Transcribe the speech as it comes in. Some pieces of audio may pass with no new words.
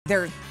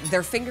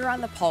their finger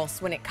on the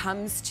pulse when it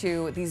comes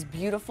to these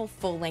beautiful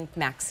full-length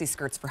maxi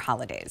skirts for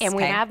holidays. And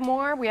we have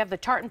more. We have the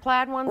tartan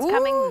plaid ones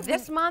coming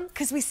this month.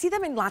 Because we see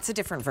them in lots of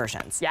different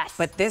versions. Yes.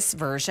 But this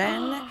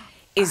version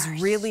is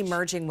really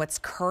merging what's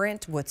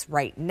current, what's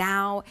right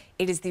now.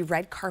 It is the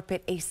red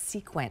carpet, a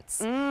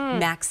sequence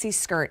maxi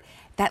skirt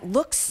that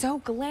looks so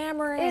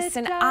glamorous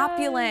and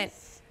opulent,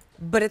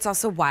 but it's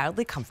also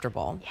wildly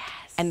comfortable. Yes.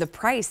 And the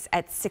price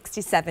at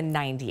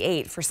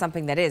 $67.98 for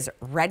something that is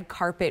red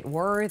carpet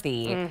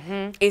worthy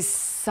is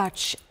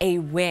such a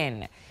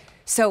win.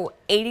 So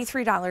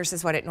 $83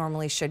 is what it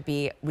normally should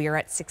be. We are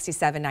at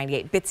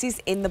 $67.98.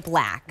 Bitsy's in the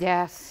black.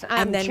 Yes,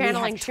 I'm then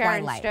channeling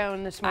Sharon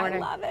Stone this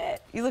morning. I love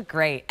it. You look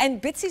great.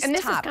 And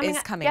Bitsy's top is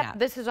coming up.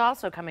 This is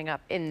also coming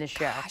up in the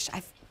show. Gosh,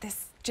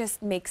 this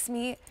just makes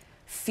me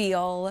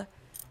feel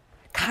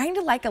kind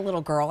of like a little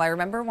girl. I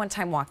remember one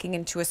time walking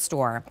into a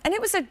store, and it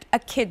was a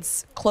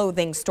kid's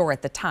clothing store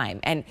at the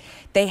time, and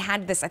they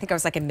had this, I think I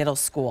was like in middle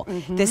school,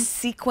 this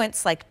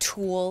sequence like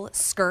tulle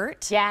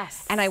skirt.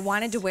 Yes. And I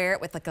wanted to wear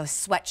it with like a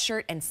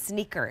sweatshirt and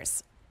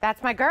sneakers.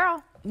 That's my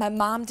girl. My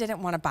mom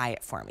didn't want to buy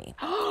it for me,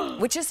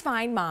 which is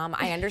fine, Mom.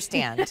 I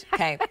understand.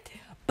 Okay.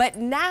 But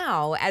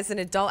now, as an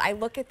adult, I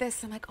look at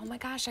this, I'm like, oh my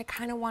gosh, I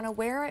kind of want to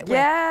wear it with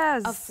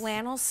a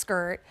flannel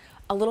skirt,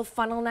 a little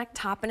funnel neck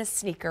top and a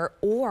sneaker,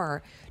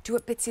 or do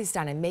what Bitsy's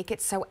done and make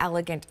it so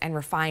elegant and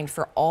refined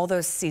for all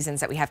those seasons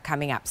that we have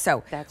coming up.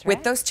 So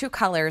with those two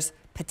colors,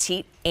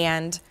 petite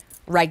and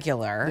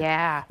regular.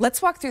 Yeah.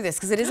 Let's walk through this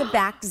because it is a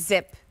back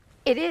zip.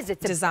 It is.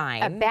 It's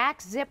design. A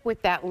back zip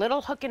with that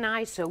little hook and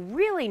eye, so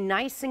really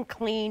nice and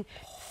clean.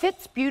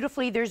 Fits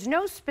beautifully. There's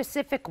no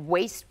specific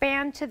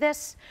waistband to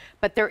this,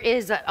 but there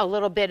is a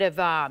little bit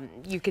of,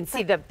 you can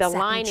see the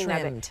lining of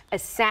it. A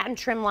satin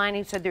trim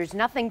lining, so there's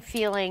nothing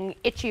feeling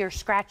itchy or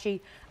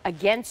scratchy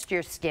against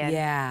your skin.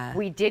 Yeah.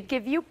 We did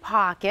give you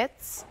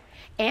pockets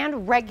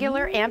and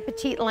regular and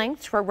petite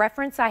lengths. For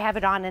reference, I have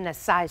it on in a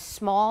size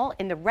small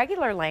in the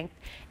regular length,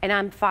 and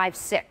I'm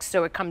 5'6",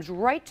 so it comes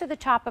right to the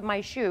top of my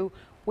shoe,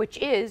 which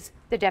is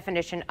the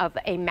definition of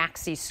a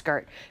maxi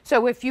skirt.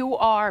 So if you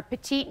are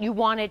petite, you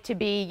want it to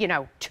be, you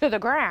know, to the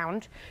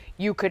ground,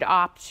 you could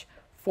opt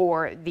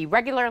for the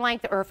regular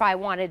length, or if I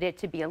wanted it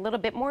to be a little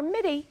bit more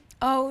midi.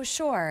 Oh,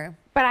 sure.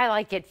 But I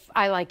like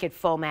it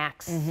full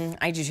max.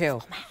 I do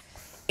too.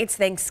 It's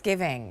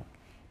Thanksgiving.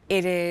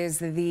 It is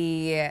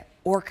the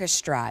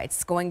orchestra.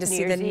 It's going to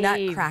see the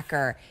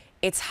Nutcracker.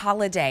 It's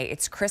holiday.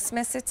 It's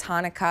Christmas. It's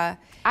Hanukkah.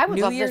 I would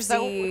love Year's this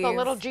though, Eve. with a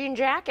little jean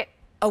jacket.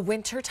 A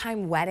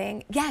wintertime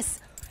wedding. Yes.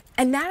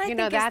 And that I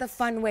think is the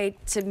fun way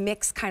to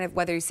mix kind of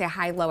whether you say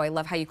high-low. I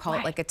love how you call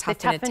it like a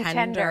tough and a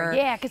tender.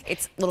 Yeah, because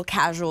it's a little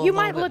casual. You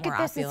might look at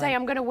this and say,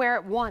 I'm going to wear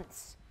it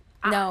once.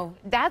 No.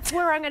 That's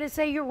where I'm going to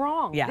say you're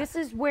wrong. Yeah. This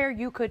is where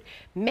you could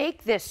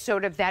make this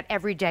sort of that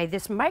everyday.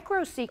 This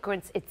micro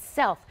sequence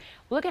itself,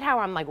 look at how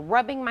I'm like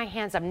rubbing my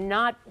hands. I'm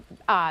not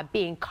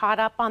being caught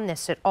up on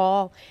this at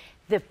all.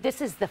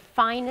 This is the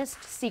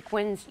finest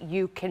sequins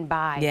you can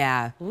buy.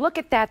 Yeah. Look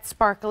at that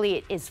sparkly.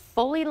 It is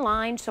fully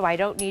lined, so I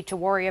don't need to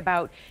worry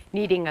about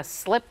needing a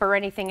slip or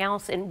anything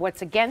else. And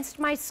what's against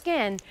my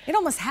skin, it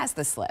almost has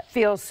the slip.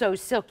 Feels so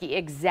silky.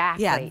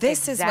 Exactly. Yeah,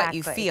 this is what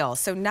you feel.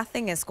 So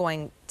nothing is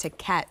going to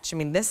catch. I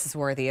mean, this is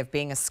worthy of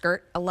being a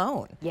skirt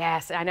alone.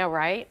 Yes, I know,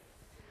 right?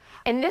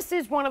 And this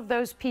is one of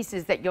those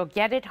pieces that you'll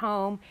get at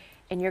home,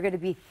 and you're going to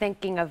be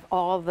thinking of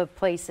all the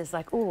places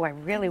like, oh, I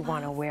really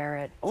want to wear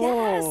it.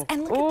 Yes,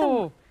 and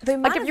look at the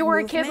amount like if you were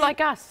a kid like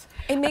us.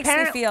 It makes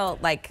me feel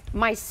like...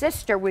 My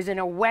sister was in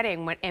a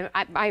wedding, and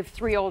I have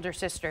 3 older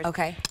sisters.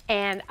 Okay.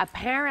 And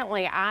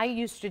apparently I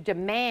used to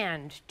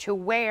demand to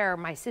wear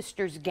my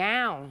sister's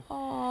gown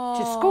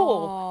to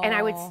school. And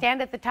I would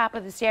stand at the top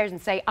of the stairs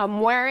and say,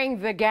 I'm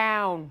wearing the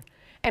gown.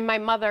 And my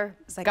mother,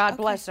 like, God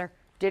bless her,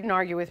 didn't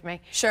argue with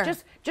me. Sure.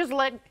 Just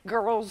let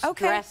girls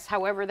dress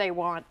however they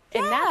want.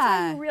 And that's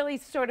how you really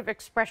sort of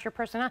express your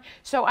personality.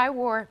 So I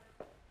wore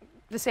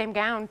the same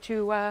gown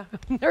to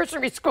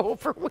nursery school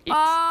for weeks.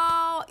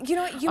 Oh, you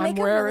know what? You make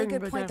a really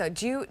good point, though.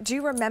 Do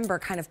you remember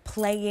kind of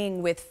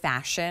playing with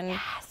fashion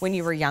when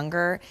you were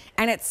younger?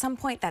 And at some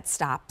point that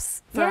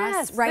stops for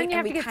us, right?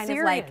 And we kind of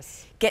like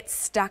get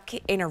stuck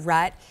in a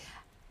rut.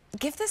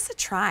 Give this a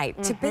try.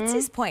 To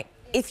Bitsy's point,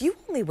 if you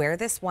only wear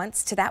this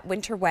once to that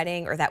winter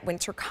wedding or that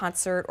winter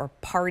concert or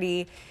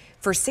party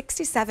for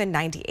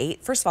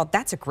 $67.98, first of all,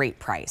 that's a great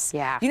price.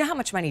 Yeah. You know how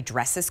much money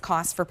dresses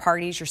cost for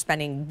parties? You're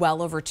spending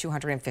well over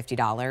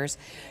 $250.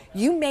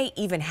 You may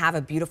even have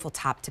a beautiful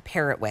top to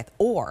pair it with,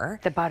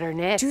 or the butter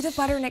knit. Do the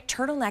butter knit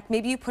turtleneck.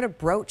 Maybe you put a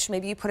brooch.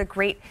 Maybe you put a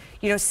great,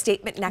 you know,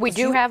 statement necklace.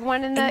 We do have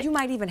one in the... And you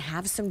might even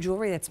have some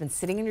jewelry that's been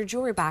sitting in your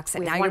jewelry box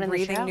and now you're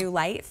breathing new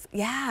life.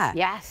 Yeah.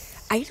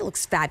 Yes. I think it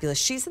looks fabulous.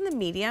 She's in the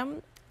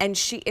medium and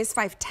she is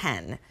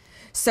 5'10".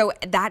 So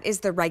that is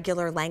the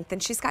regular length,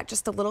 and she's got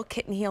just a little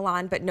kitten heel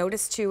on, but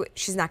notice too,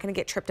 she's not gonna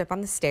get tripped up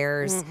on the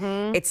stairs.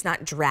 It's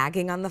not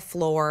dragging on the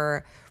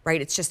floor,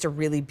 right? It's just a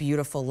really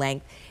beautiful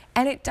length.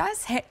 And it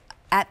does hit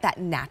at that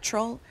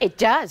natural It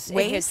does.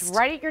 waist. It hits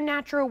right at your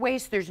natural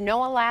waist. There's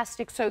no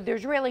elastic, so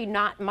there's really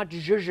not much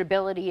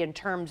zhuzhability in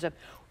terms of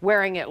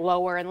wearing it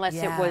lower unless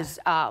it was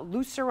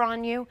looser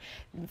on you.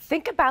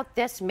 Think about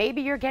this.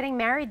 Maybe you're getting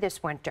married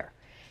this winter.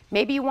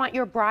 Maybe you want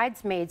your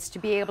bridesmaids to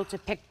be able to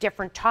pick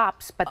different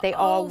tops, but they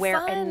all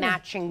wear a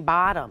matching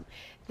bottom.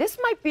 This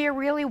might be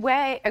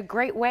a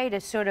great way to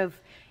sort of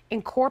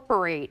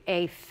incorporate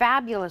a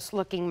fabulous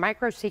looking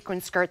micro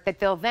sequin skirt that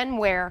they'll then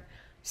wear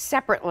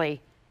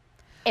separately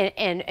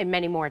and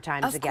many more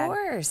times again. Of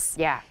course.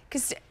 Yeah.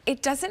 Because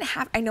it doesn't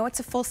have, I know it's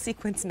a full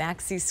sequence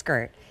maxi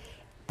skirt,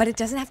 but it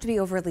doesn't have to be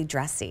overly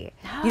dressy.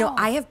 No. You know,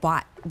 I have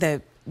bought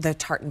the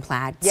tartan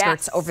plaid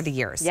skirts over the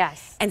years.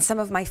 Yes. And some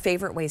of my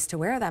favorite ways to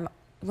wear them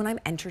when I'm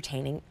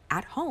entertaining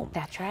at home.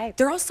 That's right.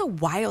 They're also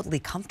wildly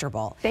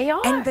comfortable. They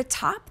are. And the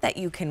top that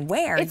you can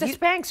wear. It's a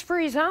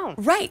Spanx-free zone.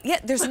 Right, yeah,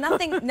 there's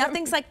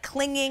nothing's like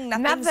clinging,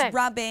 nothing's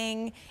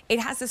rubbing. It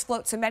has this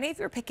float, so many of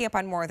you are picking up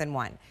on more than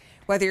one.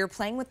 Whether you're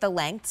playing with the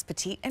lengths,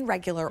 petite and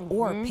regular,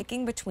 or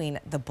picking between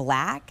the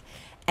black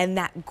and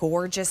that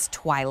gorgeous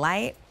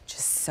twilight,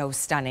 just so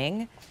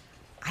stunning.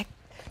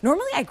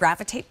 Normally I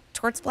gravitate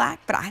towards black,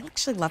 but I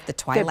actually love the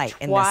twilight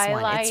in this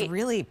one. It's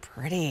really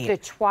pretty. The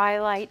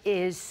twilight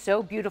is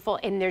so beautiful,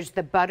 and there's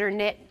the butter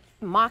knit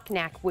mock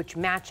neck, which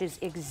matches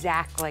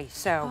exactly.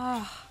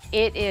 So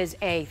it is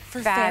a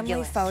for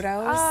fabulous. family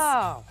photos.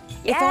 Oh,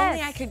 yes. If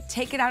only I could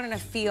take it out in a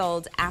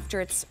field after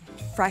it's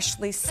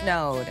freshly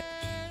snowed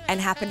and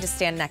happen to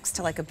stand next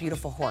to like a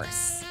beautiful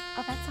horse.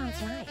 Oh, that sounds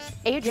nice.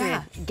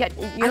 Adrian, get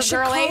your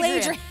girl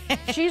Adrian.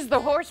 She's the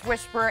horse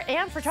whisperer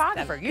and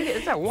photographer.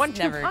 It's a one-two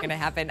never gonna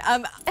happen.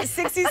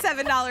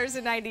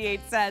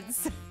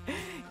 $67.98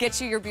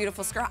 get you your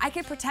beautiful skirt. I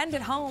could pretend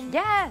at home.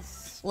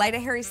 Yes. Light a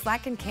Harry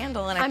Slacken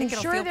candle, and I think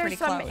it'll feel pretty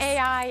close. I'm sure there's some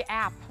AI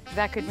app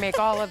that could make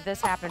all of this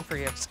happen for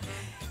you.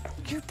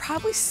 You're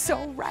probably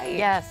so right.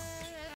 Yes.